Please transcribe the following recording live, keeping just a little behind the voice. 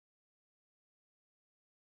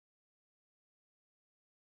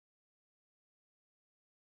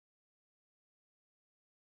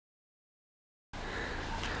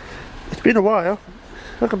It's been a while.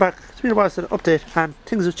 Welcome back. It's been a while since an update, and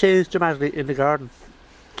things have changed dramatically in the garden.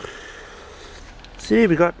 See,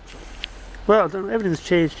 we got, well, everything's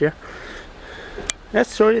changed here.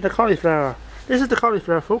 Let's show you the cauliflower. This is the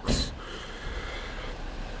cauliflower, folks.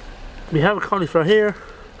 We have a cauliflower here.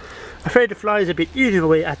 I'm afraid the flies have been eating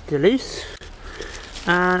away at the leaves,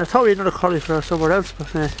 and I thought we had another cauliflower somewhere else, but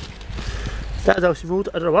that is actually moved.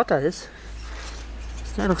 I don't know what that is.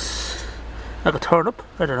 That looks like a turnip.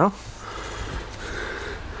 I don't know.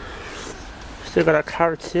 Still got our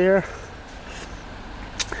carrots here.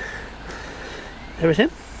 Everything.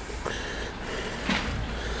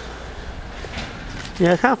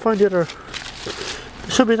 Yeah, I can't find the other. There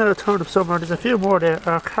should be another turnip somewhere. There's a few more there.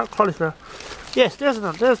 Cauliflower. Yes, there's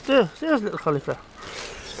another. There's a little cauliflower.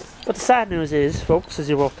 But the sad news is, folks, as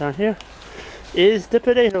you walk down here, is the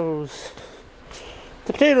potatoes.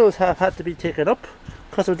 The potatoes have had to be taken up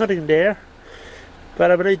because there was nothing there. But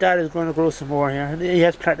I believe Dad is going to grow some more here, and he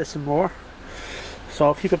has planted some more. So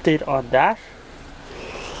I'll keep updated on that.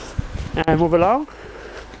 And move along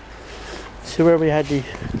to where we had the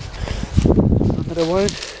other one.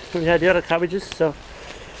 We had the other cabbages, so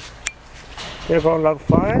they're going along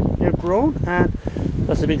fine. They're grown, and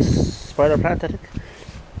that's a big spider plant, I think.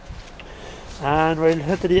 And we'll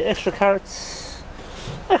head to the extra carrots,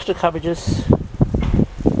 extra cabbages.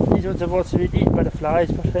 These ones have also been eaten by the flies,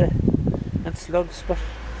 but and slugs. But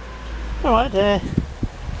alright,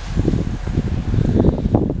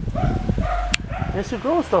 there's some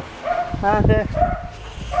grown stuff. And the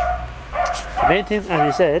main thing, as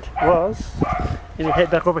we said, was, if we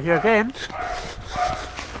head back over here again,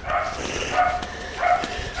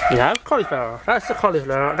 we have cauliflower. That's the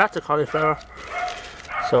cauliflower, that's the cauliflower.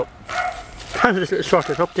 So, time for this little short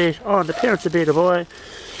little update on the Parents of Bedo Boy,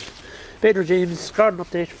 Bedo James garden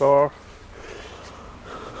update for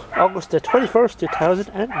August the 21st,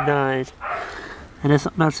 2009. And there's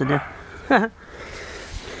something else in there.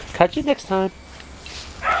 Catch you next time.